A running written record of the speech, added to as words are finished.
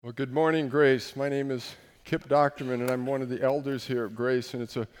Well, good morning, Grace. My name is Kip Docterman, and I'm one of the elders here at Grace, and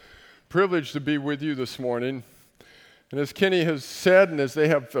it's a privilege to be with you this morning. And as Kenny has said, and as they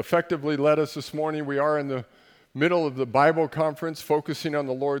have effectively led us this morning, we are in the middle of the Bible conference focusing on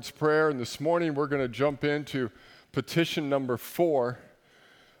the Lord's Prayer, and this morning we're going to jump into petition number 4.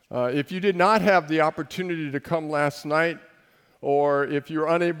 If you did not have the opportunity to come last night, or if you're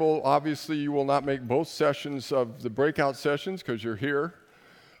unable, obviously you will not make both sessions of the breakout sessions because you're here.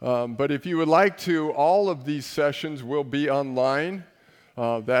 But if you would like to, all of these sessions will be online.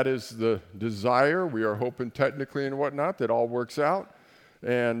 That is the desire. We are hoping technically and whatnot that all works out.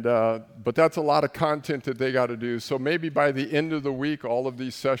 But that's a lot of content that they got to do. So maybe by the end of the week, all of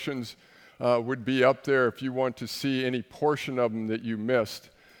these sessions would be up there if you want to see any portion of them that you missed.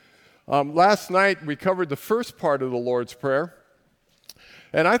 Last night, we covered the first part of the Lord's Prayer.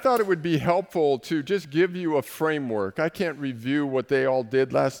 And I thought it would be helpful to just give you a framework. I can't review what they all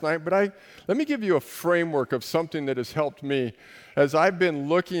did last night, but let me give you a framework of something that has helped me as I've been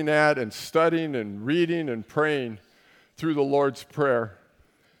looking at and studying and reading and praying through the Lord's Prayer.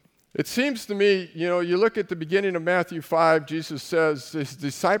 It seems to me, you look at the beginning of Matthew 5, Jesus says his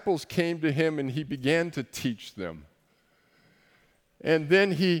disciples came to him and he began to teach them. And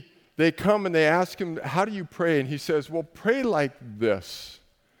then they come and they ask him, how do you pray? And he says, well, pray like this.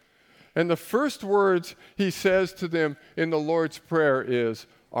 And the first words he says to them in the Lord's Prayer is,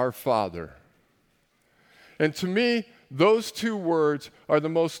 Our Father. And to me, those two words are the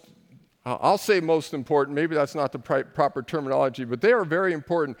most, I'll say most important, maybe that's not the proper terminology, but they are very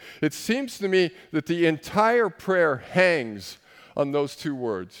important. It seems to me that the entire prayer hangs on those two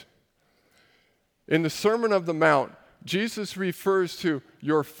words. In the Sermon on the Mount, Jesus refers to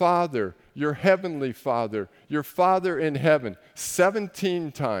your Father, your heavenly Father, your Father in heaven,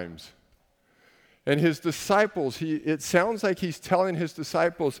 17 times. And his disciples, it sounds like he's telling his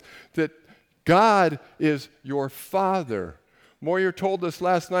disciples that God is your Father. Moyer told us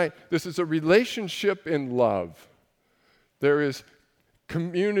last night, this is a relationship in love. There is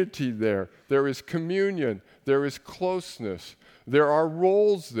community there. There is communion. There is closeness. There are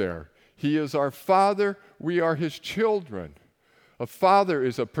roles there. He is our Father. We are his children. A father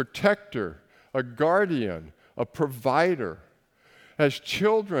is a protector, a guardian, a provider. As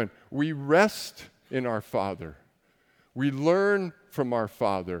children, we rest in our Father. We learn from our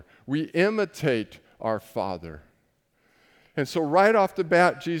Father. We imitate our Father. And so right off the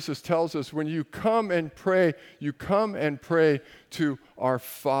bat, Jesus tells us, when you come and pray, you come and pray to our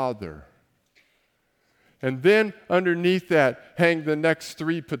Father. And then underneath that hang the next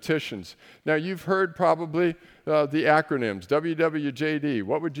 3 petitions. Now you've heard probably the acronyms, WWJD,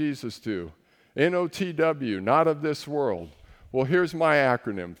 what would Jesus do? NOTW, not of this world. Well, here's my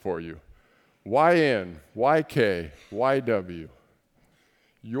acronym for you. YN, YK, YW.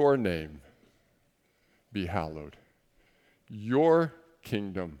 Your name be hallowed. Your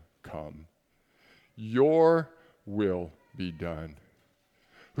kingdom come. Your will be done.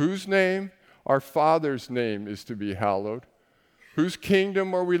 Whose name? Our Father's name is to be hallowed. Whose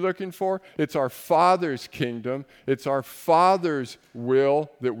kingdom are we looking for? It's our Father's kingdom. It's our Father's will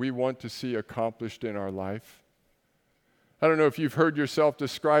that we want to see accomplished in our life. I don't know if you've heard yourself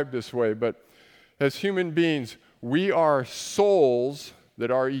described this way, but as human beings, we are souls that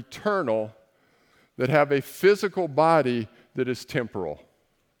are eternal, that have a physical body that is temporal.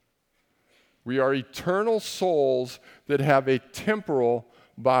 We are eternal souls that have a temporal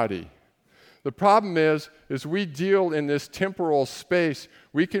body. The problem is we deal in this temporal space,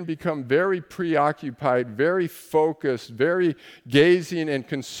 we can become very preoccupied, very focused, very gazing and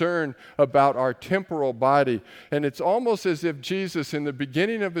concerned about our temporal body. And it's almost as if Jesus, in the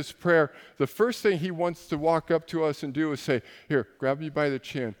beginning of his prayer, the first thing he wants to walk up to us and do is say, here, grab you by the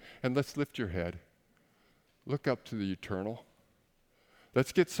chin and let's lift your head. Look up to the eternal.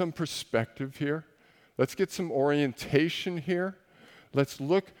 Let's get some perspective here. Let's get some orientation here. Let's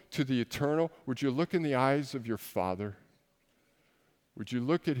look to the eternal. Would you look in the eyes of your Father? Would you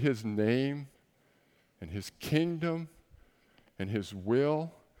look at his name and his kingdom and his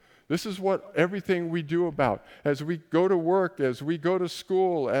will? This is what everything we do about. As we go to work, as we go to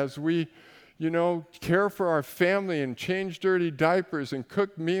school, as we, care for our family and change dirty diapers and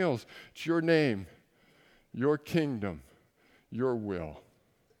cook meals, it's your name, your kingdom, your will.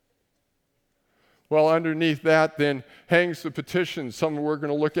 Well, underneath that then hangs the petitions, some we're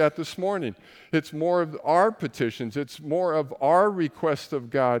going to look at this morning. It's more of our petitions. It's more of our request of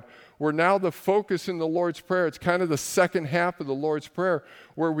God. We're now the focus in the Lord's Prayer. It's kind of the second half of the Lord's Prayer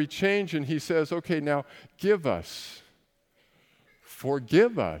where we change and he says, okay, now give us,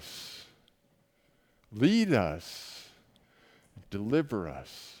 forgive us, lead us, deliver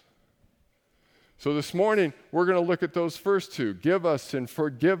us. So this morning, we're going to look at those first two, give us and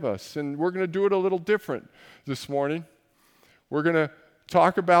forgive us. And we're going to do it a little different this morning. We're going to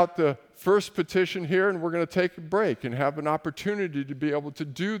talk about the first petition here, and we're going to take a break and have an opportunity to be able to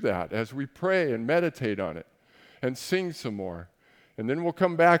do that as we pray and meditate on it and sing some more. And then we'll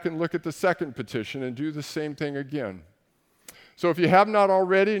come back and look at the second petition and do the same thing again. So if you have not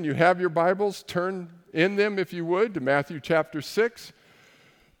already and you have your Bibles, turn in them, if you would, to Matthew chapter 6.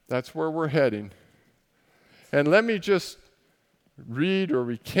 That's where we're heading. And let me just read or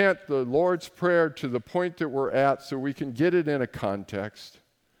recant the Lord's Prayer to the point that we're at so we can get it in a context.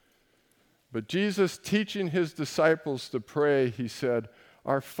 But Jesus, teaching his disciples to pray, he said,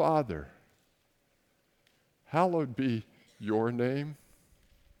 "Our Father, hallowed be your name.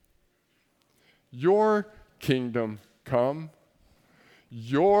 Your kingdom come.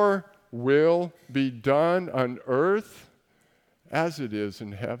 Your will be done on earth as it is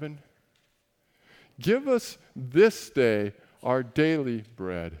in heaven. Give us this day our daily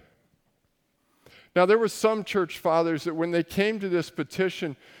bread." Now, there were some church fathers that when they came to this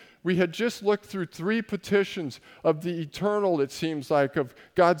petition, we had just looked through 3 petitions of the eternal, it seems like, of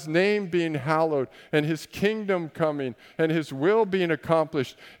God's name being hallowed and his kingdom coming and his will being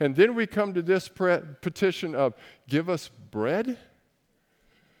accomplished. And then we come to this petition of, give us bread?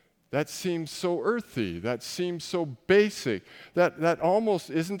 That seems so earthy. That seems so basic. That almost,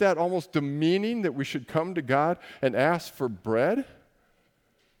 isn't that almost demeaning that we should come to God and ask for bread?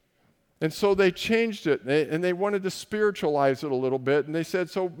 And so they changed it, and they wanted to spiritualize it a little bit. And they said,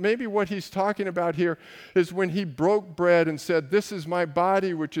 so maybe what he's talking about here is when he broke bread and said, "This is my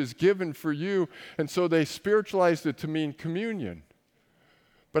body which is given for you." And so they spiritualized it to mean communion.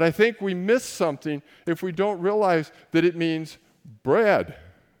 But I think we miss something if we don't realize that it means bread.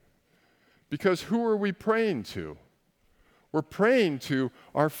 Because who are we praying to? We're praying to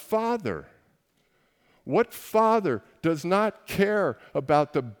our Father. What father does not care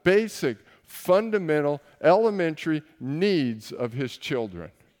about the basic, fundamental, elementary needs of his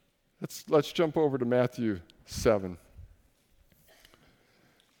children? Let's jump over to Matthew 7.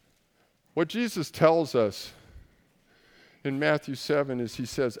 What Jesus tells us in Matthew 7 is he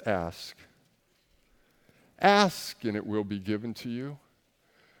says, ask. Ask and it will be given to you.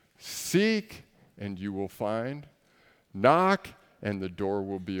 Seek and you will find. Knock and the door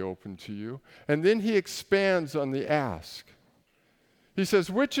will be open to you. And then he expands on the ask. He says,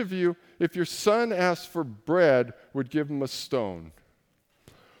 which of you, if your son asked for bread, would give him a stone?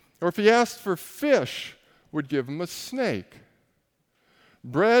 Or if he asked for fish, would give him a snake?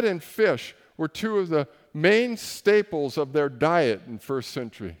 Bread and fish were 2 of the main staples of their diet in first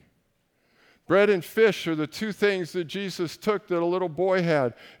century. Bread and fish are the 2 things that Jesus took that a little boy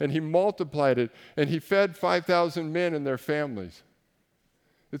had, and he multiplied it, and he fed 5,000 men and their families.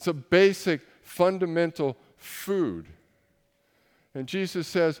 It's a basic, fundamental food. And Jesus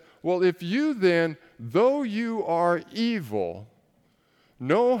says, well, if you then, though you are evil,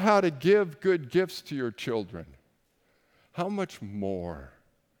 know how to give good gifts to your children, how much more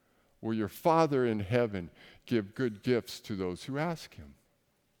will your Father in heaven give good gifts to those who ask him?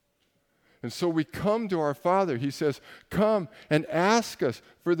 And so we come to our Father. He says, come and ask us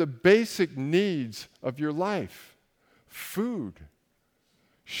for the basic needs of your life. Food,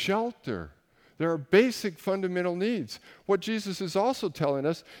 shelter. There are basic fundamental needs. What Jesus is also telling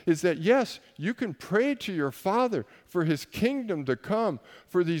us is that, yes, you can pray to your Father for his kingdom to come,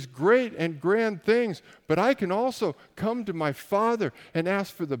 for these great and grand things, but I can also come to my Father and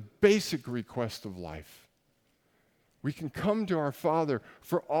ask for the basic request of life. We can come to our Father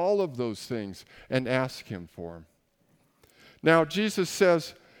for all of those things and ask him for them. Now, Jesus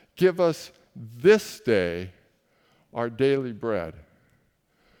says, give us this day our daily bread.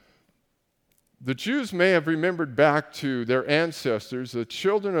 The Jews may have remembered back to their ancestors, the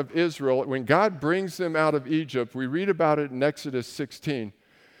children of Israel, when God brings them out of Egypt. We read about it in Exodus 16.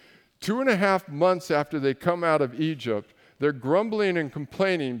 2.5 months after they come out of Egypt, they're grumbling and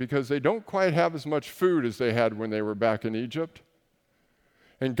complaining because they don't quite have as much food as they had when they were back in Egypt.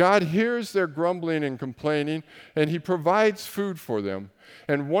 And God hears their grumbling and complaining, and he provides food for them.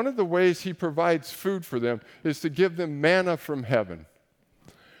 And one of the ways he provides food for them is to give them manna from heaven.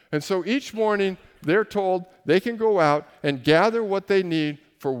 And so each morning, they're told they can go out and gather what they need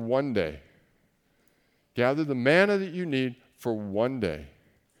for one day. Gather the manna that you need for one day.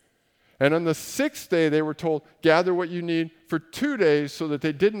 And on the 6th day, they were told, gather what you need for 2 days so that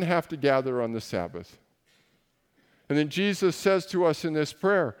they didn't have to gather on the Sabbath. And then Jesus says to us in this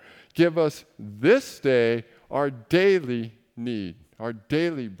prayer, give us this day our daily need, our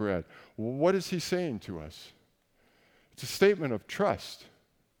daily bread. Well, what is he saying to us? It's a statement of trust.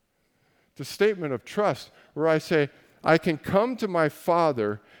 It's a statement of trust where I say, I can come to my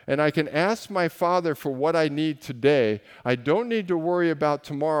Father and I can ask my Father for what I need today. I don't need to worry about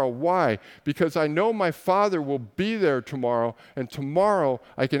tomorrow. Why? Because I know my Father will be there tomorrow, and tomorrow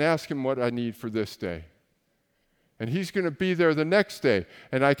I can ask him what I need for this day. And he's going to be there the next day,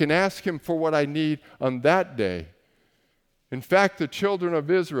 and I can ask him for what I need on that day. In fact, the children of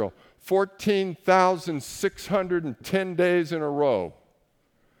Israel, 14,610 days in a row,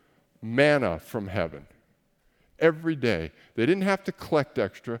 manna from heaven. Every day. They didn't have to collect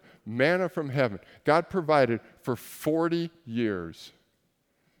extra. Manna from heaven. God provided for 40 years.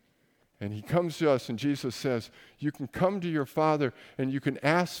 And he comes to us and Jesus says, you can come to your Father and you can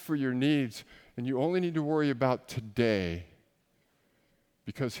ask for your needs, and you only need to worry about today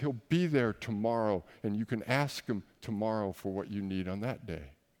because he'll be there tomorrow and you can ask him tomorrow for what you need on that day.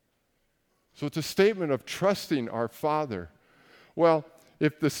 So it's a statement of trusting our Father. Well,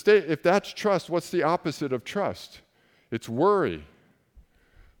 if that's trust, what's the opposite of trust? It's worry.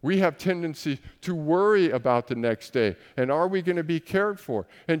 We have tendency to worry about the next day. And are we going to be cared for?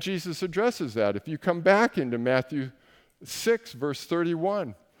 And Jesus addresses that. If you come back into Matthew 6, verse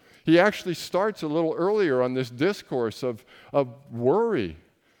 31, he actually starts a little earlier on this discourse of worry,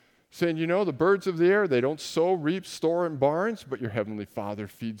 saying, you know, the birds of the air, they don't sow, reap, store in barns, but your heavenly Father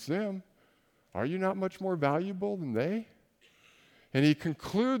feeds them. Are you not much more valuable than they? And he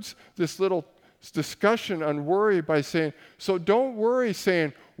concludes this little discussion on worry by saying, so don't worry,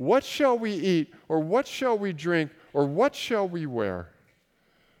 saying, what shall we eat, or what shall we drink, or what shall we wear?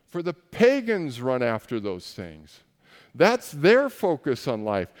 For the pagans run after those things. That's their focus on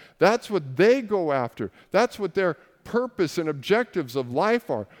life. That's what they go after. That's what their purpose and objectives of life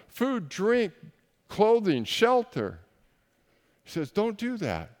are. Food, drink, clothing, shelter. He says, don't do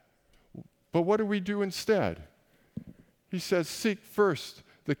that. But what do we do instead? He says, seek first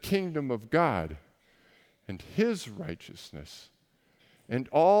the kingdom of God and his righteousness. And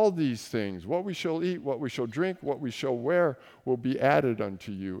all these things, what we shall eat, what we shall drink, what we shall wear, will be added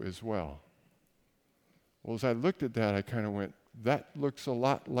unto you as well. Well, as I looked at that, I kind of went, that looks a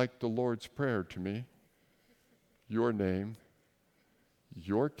lot like the Lord's Prayer to me. Your name,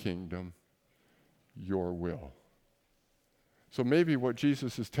 your kingdom, your will. So maybe what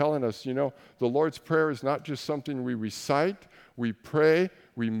Jesus is telling us, you know, the Lord's Prayer is not just something we recite, we pray,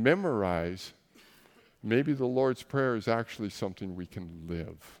 we memorize. Maybe the Lord's Prayer is actually something we can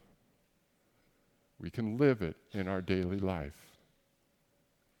live. We can live it in our daily life.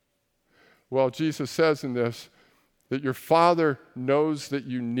 Well, Jesus says in this that your Father knows that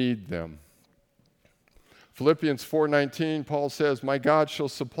you need them. Philippians 4:19, Paul says, my God shall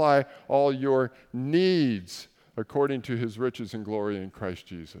supply all your needs according to his riches and glory in Christ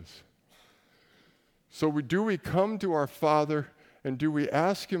Jesus. So do we come to our Father and do we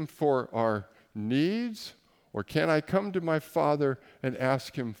ask him for our needs, or can I come to my Father and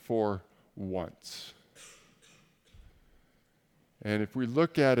ask him for wants? And if we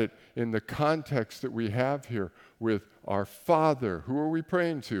look at it in the context that we have here with our Father, who are we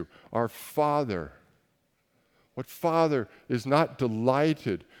praying to? Our Father. What father is not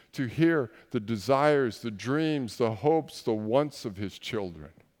delighted to hear the desires, the dreams, the hopes, the wants of his children?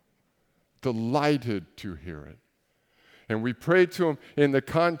 Delighted to hear it. And we pray to him in the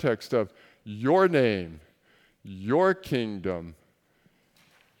context of your name, your kingdom,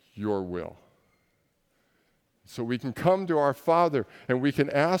 your will. So we can come to our Father and we can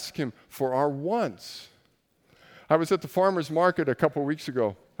ask him for our wants. I was at the farmer's market a couple weeks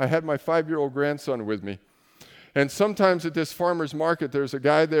ago. I had my 5-year-old grandson with me. And sometimes at this farmer's market, there's a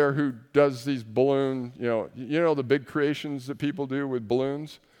guy there who does these balloon, you know the big creations that people do with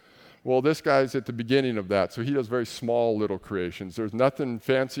balloons? Well, this guy's at the beginning of that, so he does very small little creations. There's nothing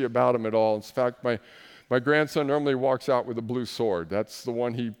fancy about him at all. In fact, my grandson normally walks out with a blue sword. That's the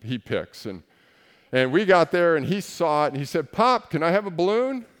one he picks. And we got there, and he saw it, and he said, Pop, can I have a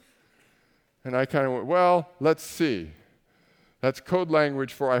balloon? And I kind of went, well, let's see. That's code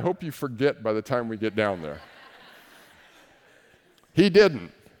language for I hope you forget by the time we get down there. He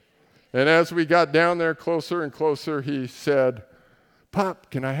didn't. And as we got down there closer and closer, he said,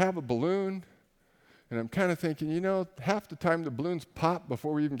 Pop, can I have a balloon? And I'm kind of thinking, half the time the balloons pop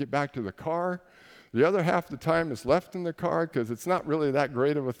before we even get back to the car. The other half the time is left in the car because it's not really that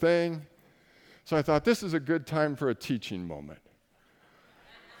great of a thing. So I thought, this is a good time for a teaching moment.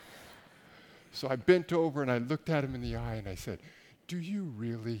 So I bent over and I looked at him in the eye and I said, do you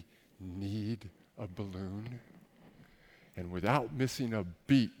really need a balloon? And without missing a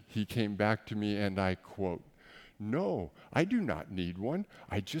beat, he came back to me and I quote, no, I do not need one.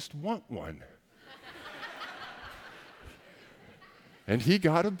 I just want one. And he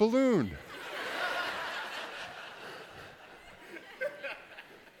got a balloon.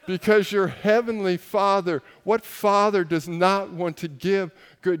 Because your heavenly Father, what father does not want to give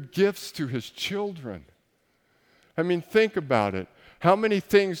good gifts to his children? I mean, think about it. How many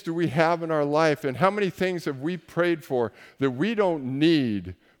things do we have in our life, and how many things have we prayed for that we don't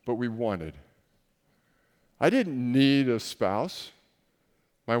need, but we wanted? I didn't need a spouse.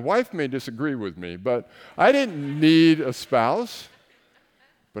 My wife may disagree with me, but I didn't need a spouse,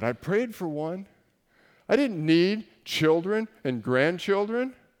 but I prayed for one. I didn't need children and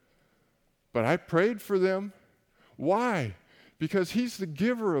grandchildren, but I prayed for them. Why? Because he's the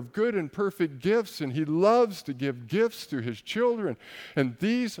giver of good and perfect gifts, and he loves to give gifts to his children. And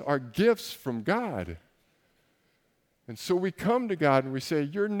these are gifts from God. And so we come to God and we say,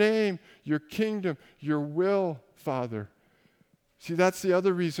 your name, your kingdom, your will, Father. See, that's the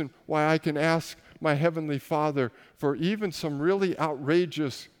other reason why I can ask my heavenly Father for even some really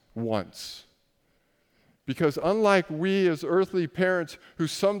outrageous wants. Because unlike we as earthly parents who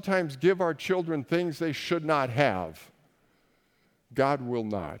sometimes give our children things they should not have, God will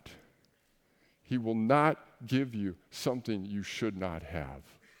not. He will not give you something you should not have.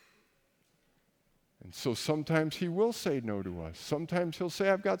 And so sometimes he will say no to us. Sometimes he'll say,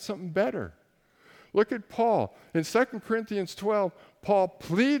 I've got something better. Look at Paul. In 2 Corinthians 12, Paul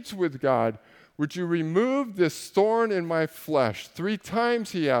pleads with God, would you remove this thorn in my flesh? 3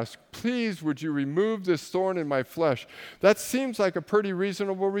 times he asked, please, would you remove this thorn in my flesh? That seems like a pretty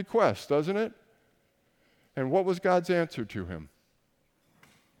reasonable request, doesn't it? And what was God's answer to him?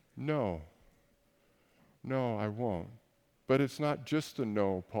 No. No, I won't. But it's not just a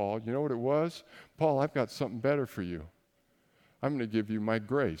no, Paul. You know what it was? Paul, I've got something better for you. I'm going to give you my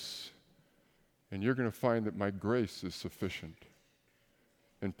grace. And you're going to find that my grace is sufficient.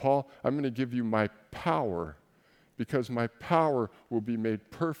 And Paul, I'm going to give you my power, because my power will be made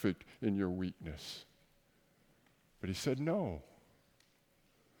perfect in your weakness. But he said no.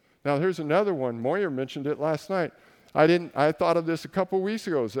 Now here's another one. Moyer mentioned it last night. I thought of this a couple weeks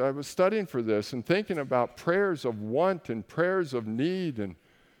ago as I was studying for this and thinking about prayers of want and prayers of need. And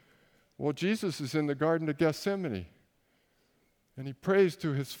well, Jesus is in the Garden of Gethsemane. And he prays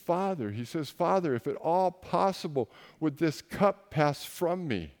to his Father. He says, Father, if at all possible, would this cup pass from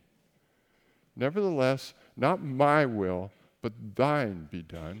me? Nevertheless, not my will, but thine be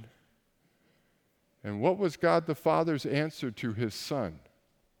done. And what was God the Father's answer to his Son?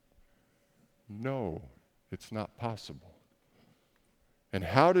 No, it's not possible. And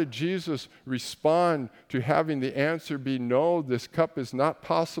how did Jesus respond to having the answer be no, this cup is not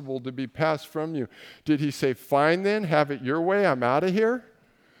possible to be passed from you? Did he say, fine then, have it your way, I'm out of here?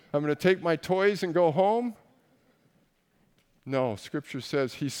 I'm going to take my toys and go home? No, Scripture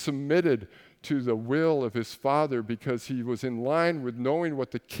says he submitted to the will of his Father because he was in line with knowing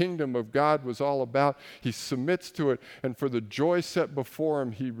what the kingdom of God was all about. He submits to it, and for the joy set before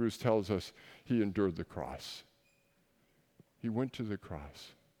him, Hebrews tells us, he endured the cross. He went to the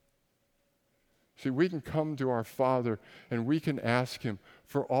cross. See, we can come to our Father and we can ask him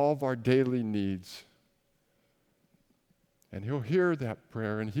for all of our daily needs. And he'll hear that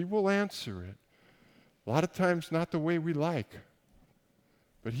prayer and he will answer it. A lot of times not the way we like.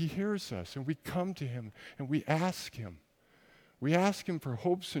 But he hears us and we come to him and we ask him. We ask him for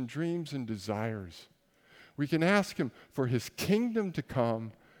hopes and dreams and desires. We can ask him for his kingdom to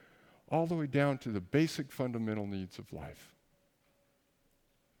come all the way down to the basic fundamental needs of life.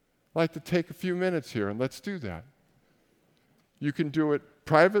 I'd like to take a few minutes here and let's do that. You can do it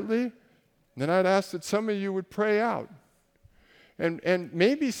privately, and then I'd ask that some of you would pray out. And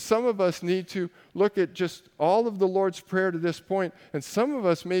maybe some of us need to look at just all of the Lord's Prayer to this point, and some of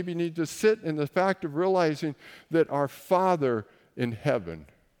us maybe need to sit in the fact of realizing that our Father in heaven.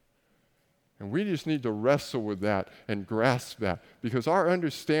 And we just need to wrestle with that and grasp that, because our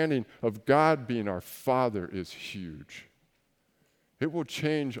understanding of God being our Father is huge. It will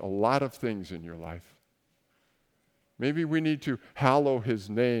change a lot of things in your life. Maybe we need to hallow his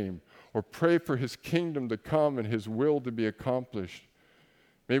name or pray for his kingdom to come and his will to be accomplished.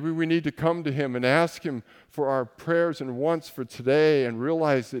 Maybe we need to come to him and ask him for our prayers and wants for today and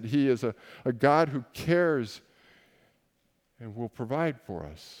realize that he is a God who cares and will provide for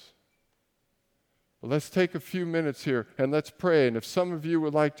us. But let's take a few minutes here and let's pray. And if some of you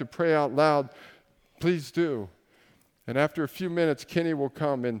would like to pray out loud, please do. And after a few minutes, Kenny will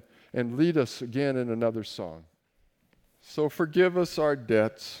come and lead us again in another song. So forgive us our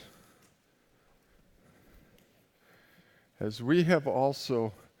debts, as we have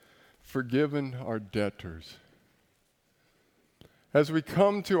also forgiven our debtors. As we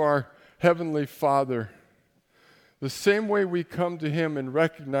come to our Heavenly Father, The same way we come to Him and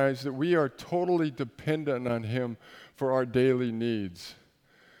recognize that we are totally dependent on Him for our daily needs.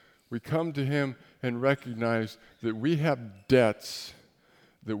 We come to Him and recognize that we have debts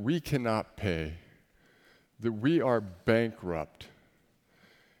that we cannot pay, that we are bankrupt.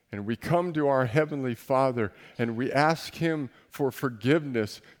 And we come to our Heavenly Father and we ask Him for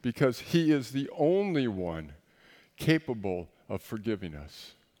forgiveness because He is the only one capable of forgiving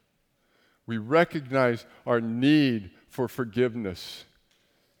us. We recognize our need for forgiveness.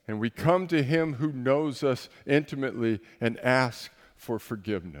 And we come to Him who knows us intimately and ask for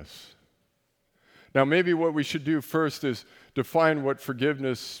forgiveness. Now, maybe what we should do first is define what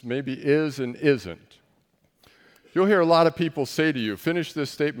forgiveness maybe is and isn't. You'll hear a lot of people say to you, finish this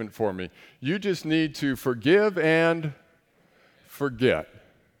statement for me, you just need to forgive and forget.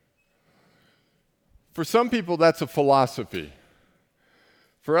 For some people, that's a philosophy.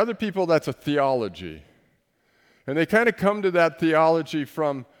 For other people, that's a theology. And they kind of come to that theology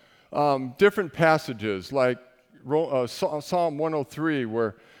from different passages, like Psalm 103,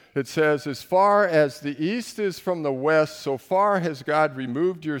 where it says, as far as the east is from the west, so far has God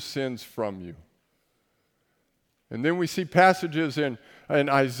removed your sins from you. And then we see passages in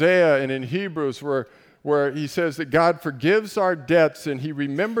Isaiah and in Hebrews where he says that God forgives our debts and He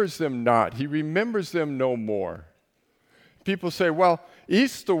remembers them not. He remembers them no more. People say, well,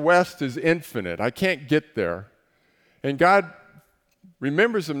 east to west is infinite. I can't get there. And God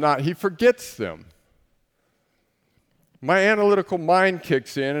remembers them not. He forgets them. My analytical mind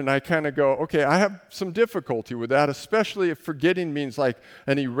kicks in and I kind of go, okay, I have some difficulty with that, especially if forgetting means like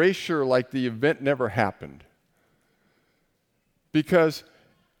an erasure, like the event never happened. Because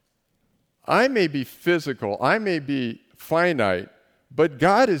I may be physical, I may be finite, but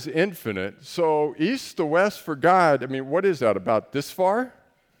God is infinite. So east to west for God, I mean, what is that, about this far?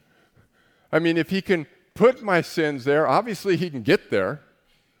 I mean, if He can put my sins there, obviously He can get there.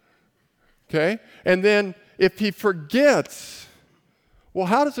 Okay? And then if He forgets, well,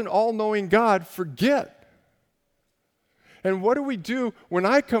 how does an all-knowing God forget? And what do we do when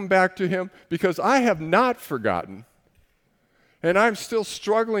I come back to Him because I have not forgotten? And I'm still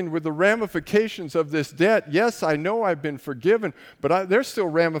struggling with the ramifications of this debt. Yes, I know I've been forgiven, but there's still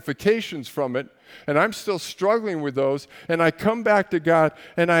ramifications from it, and I'm still struggling with those. And I come back to God,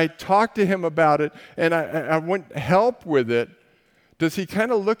 and I talk to Him about it, and I want help with it. Does He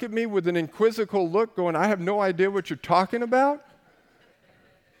kind of look at me with an inquisitive look, going, I have no idea what you're talking about?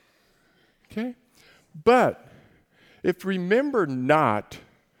 Okay? But if remember not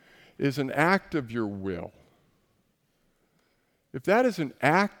is an act of your will, if that is an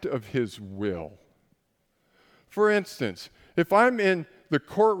act of His will, for instance, if I'm in the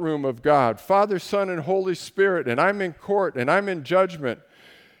courtroom of God, Father, Son, and Holy Spirit, and I'm in court and I'm in judgment,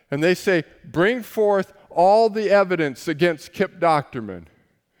 and they say, bring forth all the evidence against Kip Docterman,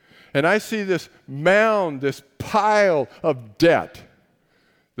 and I see this mound, this pile of debt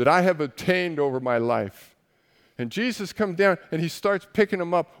that I have obtained over my life. And Jesus comes down and He starts picking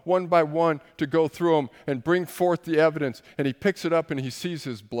them up one by one to go through them and bring forth the evidence. And He picks it up and He sees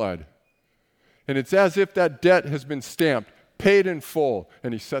His blood. And it's as if that debt has been stamped, paid in full,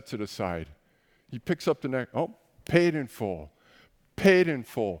 and He sets it aside. He picks up the next, oh, paid in full, paid in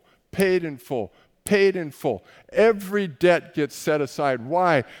full, paid in full, paid in full. Every debt gets set aside.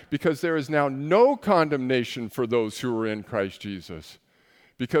 Why? Because there is now no condemnation for those who are in Christ Jesus.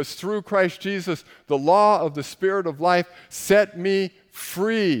 Because through Christ Jesus, the law of the Spirit of life set me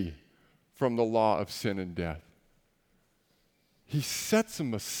free from the law of sin and death. He sets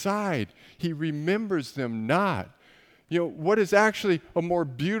them aside. He remembers them not. You know, what is actually a more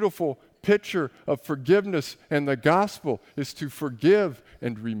beautiful picture of forgiveness and the gospel is to forgive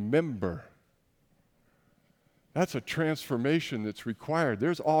and remember. That's a transformation that's required.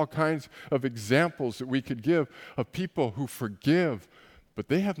 There's all kinds of examples that we could give of people who forgive, but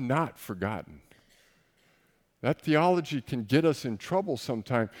they have not forgotten. That theology can get us in trouble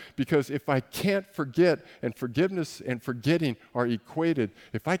sometimes because if I can't forget, and forgiveness and forgetting are equated,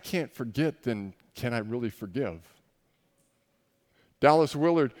 if I can't forget, then can I really forgive? Dallas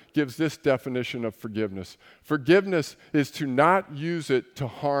Willard gives this definition of forgiveness. Forgiveness is to not use it to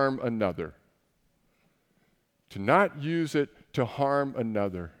harm another. To not use it to harm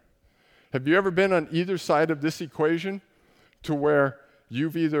another. Have you ever been on either side of this equation to where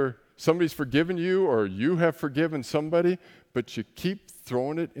somebody's forgiven you or you have forgiven somebody, but you keep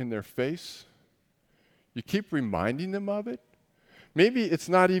throwing it in their face? You keep reminding them of it? Maybe it's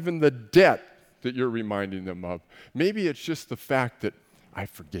not even the debt that you're reminding them of. Maybe it's just the fact that I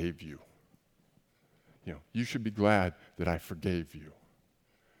forgave you. You know, you should be glad that I forgave you.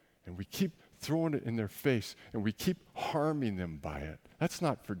 And we keep throwing it in their face, and we keep harming them by it. That's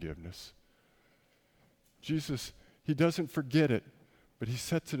not forgiveness. Jesus, he doesn't forget it, but he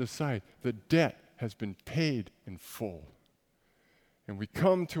sets it aside. The debt has been paid in full. And we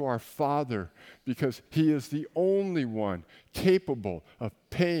come to our Father because he is the only one capable of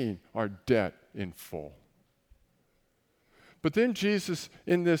paying our debt in full. But then Jesus,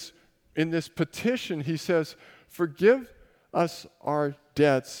 in this petition, he says, forgive us our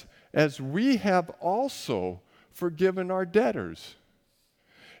debts as we have also forgiven our debtors.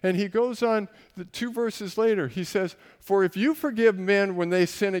 And he goes on, 2 verses later, he says, for if you forgive men when they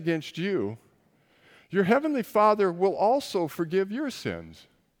sin against you, your heavenly Father will also forgive your sins.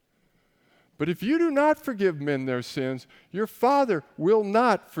 But if you do not forgive men their sins, your Father will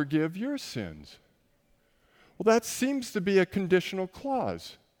not forgive your sins. Well, that seems to be a conditional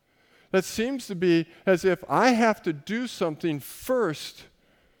clause. That seems to be as if I have to do something first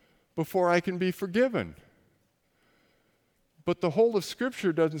before I can be forgiven. But the whole of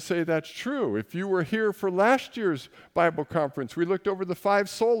Scripture doesn't say that's true. If you were here for last year's Bible conference, we looked over the 5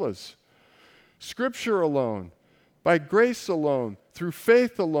 solas. Scripture alone, by grace alone, through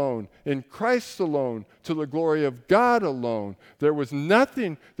faith alone, in Christ alone, to the glory of God alone. There was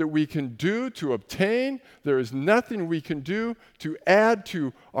nothing that we can do to obtain. There is nothing we can do to add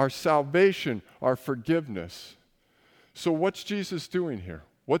to our salvation, our forgiveness. So what's Jesus doing here?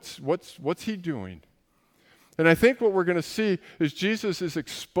 What's he doing? And I think what we're going to see is Jesus is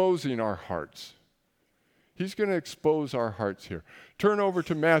exposing our hearts. He's going to expose our hearts here. Turn over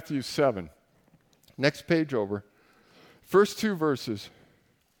to Matthew 7. Next page over. First 2 verses.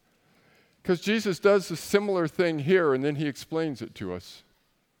 Because Jesus does a similar thing here, and then he explains it to us.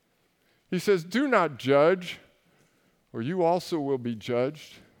 He says, do not judge, or you also will be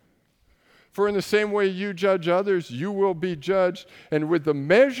judged. For in the same way you judge others, you will be judged, and with the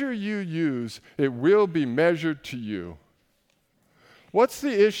measure you use, it will be measured to you. What's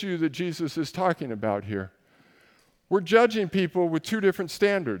the issue that Jesus is talking about here? We're judging people with 2 different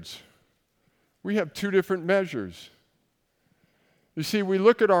standards. We have 2 different measures. You see, we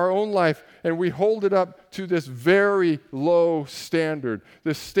look at our own life and we hold it up to this very low standard,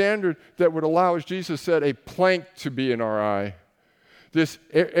 this standard that would allow, as Jesus said, a plank to be in our eye, this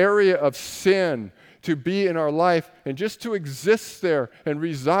area of sin to be in our life and just to exist there and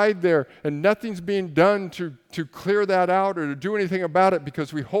reside there, and nothing's being done to clear that out or to do anything about it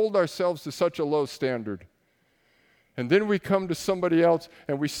because we hold ourselves to such a low standard. And then we come to somebody else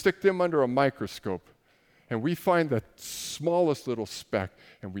and we stick them under a microscope and we find the smallest little speck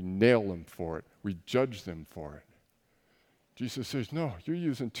and we nail them for it. We judge them for it. Jesus says, no, you're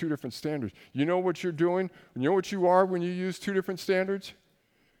using 2 different standards. You know what you're doing? You know what you are when you use 2 different standards?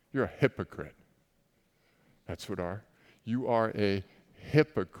 You're a hypocrite. That's what you are a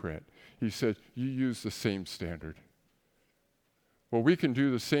hypocrite. He says, you use the same standard. Well, we can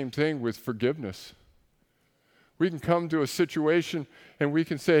do the same thing with forgiveness. We can come to a situation and we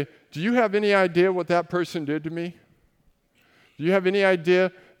can say, do you have any idea what that person did to me? Do you have any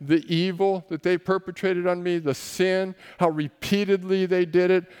idea the evil that they perpetrated on me, the sin, how repeatedly they did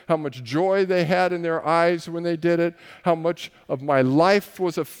it, how much joy they had in their eyes when they did it, how much of my life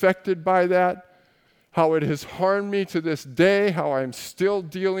was affected by that, how it has harmed me to this day, how I'm still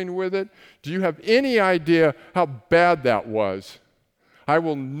dealing with it? Do you have any idea how bad that was? I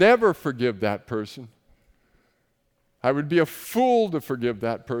will never forgive that person. I would be a fool to forgive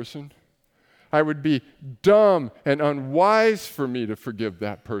that person. I would be dumb and unwise for me to forgive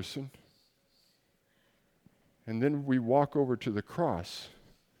that person. And then we walk over to the cross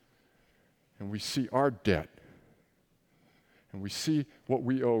and we see our debt. And we see what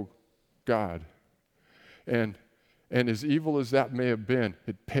we owe God. And as evil as that may have been,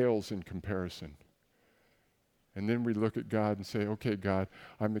 it pales in comparison. And then we look at God and say, okay, God,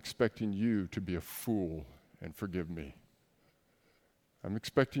 I'm expecting you to be a fool and forgive me. I'm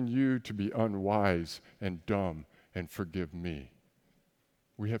expecting you to be unwise and dumb and forgive me.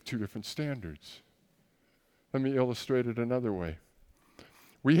 We have 2 different standards. Let me illustrate it another way.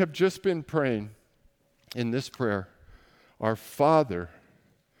 We have just been praying in this prayer, our Father,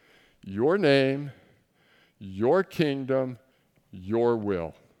 your name, your kingdom, your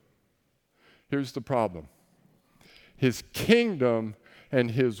will. Here's the problem. His kingdom and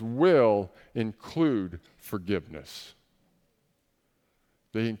his will include forgiveness.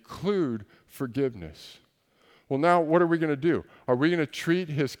 They include forgiveness. Well, now what are we going to do? Are we going to treat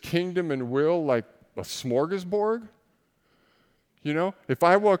his kingdom and will like a smorgasbord? You know, if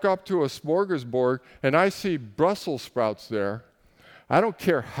I walk up to a smorgasbord and I see Brussels sprouts there, I don't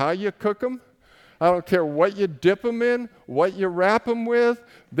care how you cook them. I don't care what you dip them in, what you wrap them with.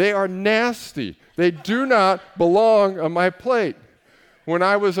 They are nasty. They do not belong on my plate. When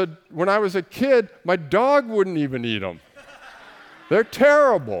I was a kid, my dog wouldn't even eat them. They're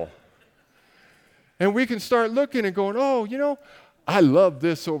terrible. And we can start looking and going, oh, I love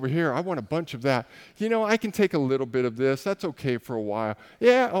this over here. I want a bunch of that. I can take a little bit of this. That's okay for a while.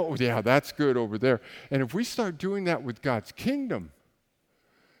 Yeah, oh yeah, that's good over there. And if we start doing that with God's kingdom,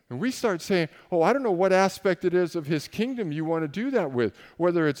 and we start saying, oh, I don't know what aspect it is of his kingdom you want to do that with,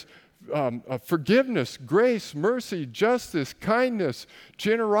 whether it's forgiveness, grace, mercy, justice, kindness,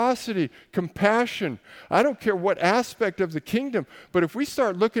 generosity, compassion. I don't care what aspect of the kingdom, but if we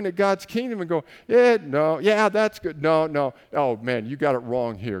start looking at God's kingdom and go, yeah, that's good. No. Oh, man, you got it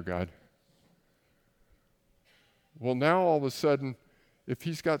wrong here, God. Well, now all of a sudden, if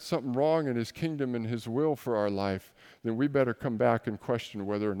he's got something wrong in his kingdom and his will for our life, then we better come back and question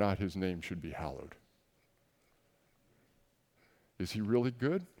whether or not his name should be hallowed. Is he really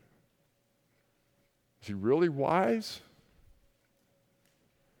good? Is he really wise?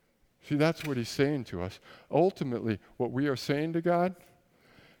 See, that's what he's saying to us. Ultimately, what we are saying to God,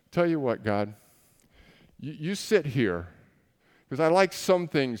 tell you what, God, you sit here, because I like some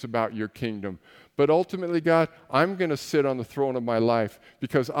things about your kingdom, but ultimately, God, I'm going to sit on the throne of my life,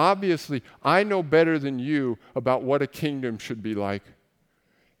 because obviously, I know better than you about what a kingdom should be like.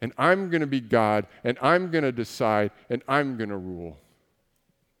 And I'm going to be God, and I'm going to decide, and I'm going to rule.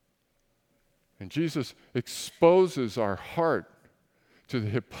 And Jesus exposes our heart to the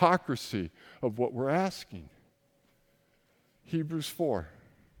hypocrisy of what we're asking. Hebrews 4.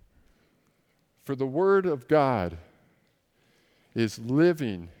 For the word of God is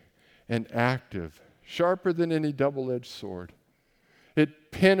living and active, sharper than any double-edged sword. It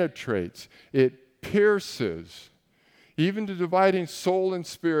penetrates, it pierces, even to dividing soul and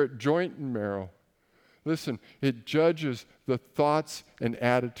spirit, joint and marrow. Listen, it judges the thoughts and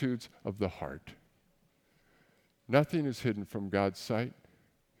attitudes of the heart. Nothing is hidden from God's sight.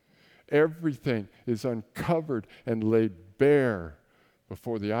 Everything is uncovered and laid bare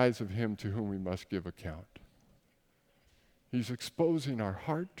before the eyes of him to whom we must give account. He's exposing our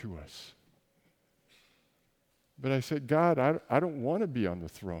heart to us. But I said, God, I don't want to be on the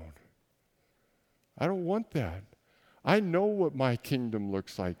throne. I don't want that. I know what my kingdom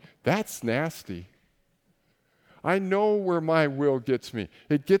looks like. That's nasty. I know where my will gets me.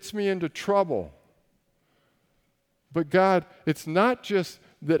 It gets me into trouble. But God, it's not just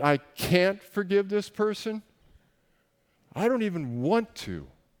that I can't forgive this person. I don't even want to.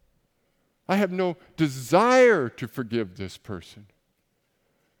 I have no desire to forgive this person.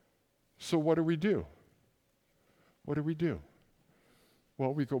 So what do we do? What do we do?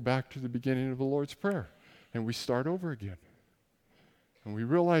 Well, we go back to the beginning of the Lord's Prayer, and we start over again. And we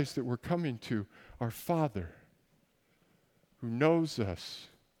realize that we're coming to our Father, who knows us.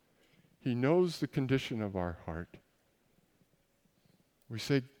 He knows the condition of our heart. We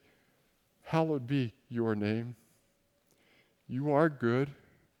say, hallowed be your name. You are good.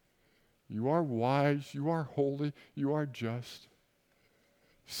 You are wise. You are holy. You are just.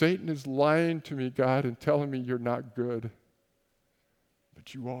 Satan is lying to me, God, and telling me you're not good.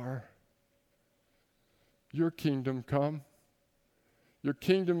 But you are. Your kingdom come. Your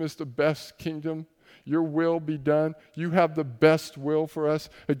kingdom is the best kingdom. Your will be done. You have the best will for us.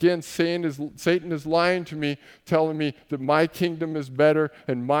 Again, Satan is lying to me, telling me that my kingdom is better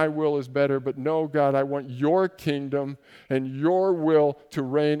and my will is better. But no, God, I want your kingdom and your will to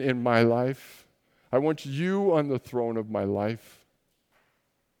reign in my life. I want you on the throne of my life.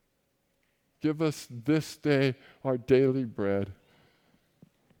 Give us this day our daily bread.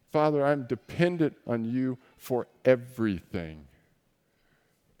 Father, I'm dependent on you for everything.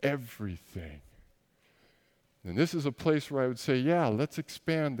 Everything. And this is a place where I would say, yeah, let's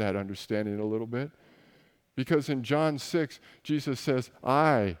expand that understanding a little bit. Because in John 6, Jesus says,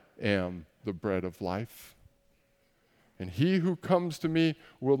 I am the bread of life. And he who comes to me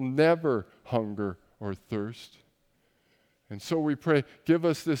will never hunger or thirst. And so we pray, give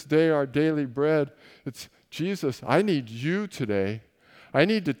us this day our daily bread. It's, Jesus, I need you today. I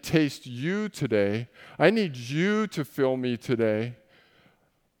need to taste you today. I need you to fill me today.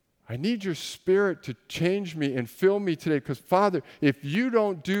 I need your Spirit to change me and fill me today. Because, Father, if you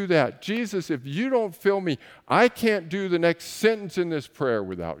don't do that, Jesus, if you don't fill me, I can't do the next sentence in this prayer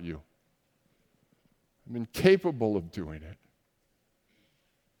without you. I'm incapable of doing it.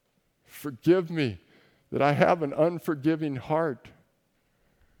 Forgive me that I have an unforgiving heart.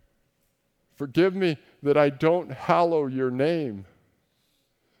 Forgive me that I don't hallow your name.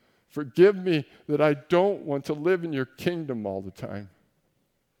 Forgive me that I don't want to live in your kingdom all the time.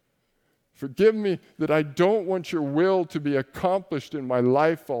 Forgive me that I don't want your will to be accomplished in my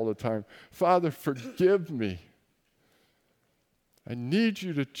life all the time. Father, forgive me. I need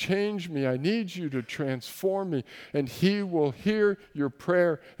you to change me. I need you to transform me. And he will hear your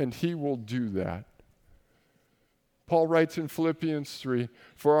prayer, and he will do that. Paul writes in Philippians 3,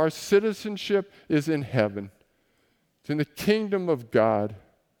 "For our citizenship is in heaven. It's in the kingdom of God,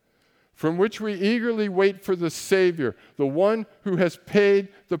 from which we eagerly wait for the Savior, the one who has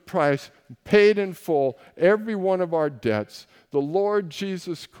paid the price, paid in full, every one of our debts, the Lord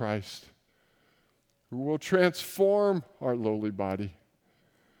Jesus Christ, who will transform our lowly body,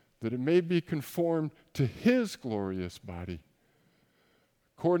 that it may be conformed to his glorious body,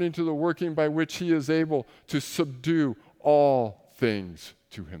 according to the working by which he is able to subdue all things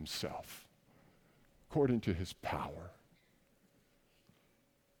to himself, according to his power."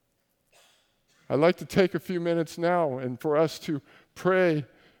 I'd like to take a few minutes now and for us to pray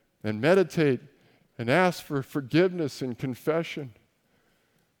and meditate and ask for forgiveness and confession.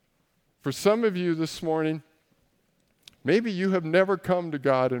 For some of you this morning, maybe you have never come to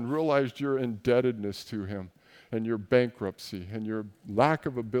God and realized your indebtedness to him and your bankruptcy and your lack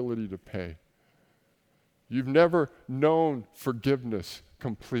of ability to pay. You've never known forgiveness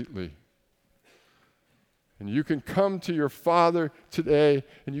completely. And you can come to your Father today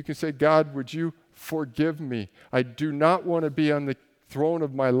and you can say, "God, would you forgive me? I do not want to be on the throne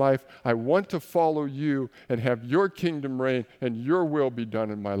of my life. I want to follow you and have your kingdom reign and your will be done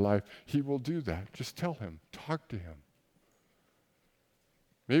in my life." He will do that. Just tell him. Talk to him.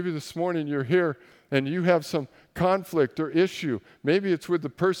 Maybe this morning you're here and you have some conflict or issue. Maybe it's with the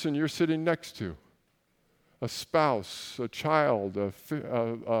person you're sitting next to, a spouse, a child,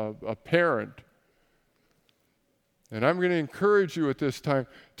 a parent. And I'm going to encourage you at this time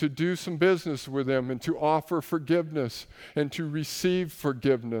to do some business with them and to offer forgiveness and to receive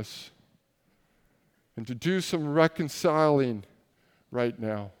forgiveness and to do some reconciling right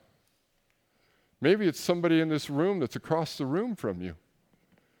now. Maybe it's somebody in this room that's across the room from you.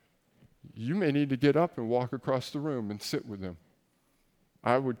 You may need to get up and walk across the room and sit with them.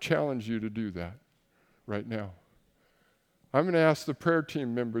 I would challenge you to do that right now. I'm going to ask the prayer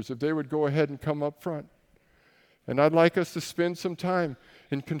team members if they would go ahead and come up front. And I'd like us to spend some time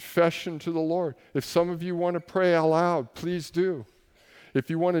in confession to the Lord. If some of you want to pray aloud, please do.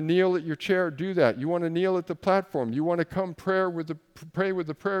 If you want to kneel at your chair, do that. You want to kneel at the platform. You want to come pray with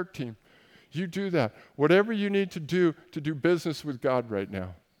the prayer team. You do that. Whatever you need to do business with God right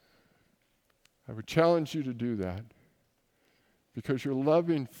now, I would challenge you to do that. Because your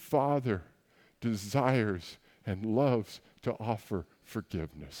loving Father desires and loves to offer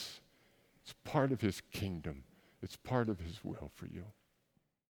forgiveness. It's part of his kingdom. It's part of his will for you.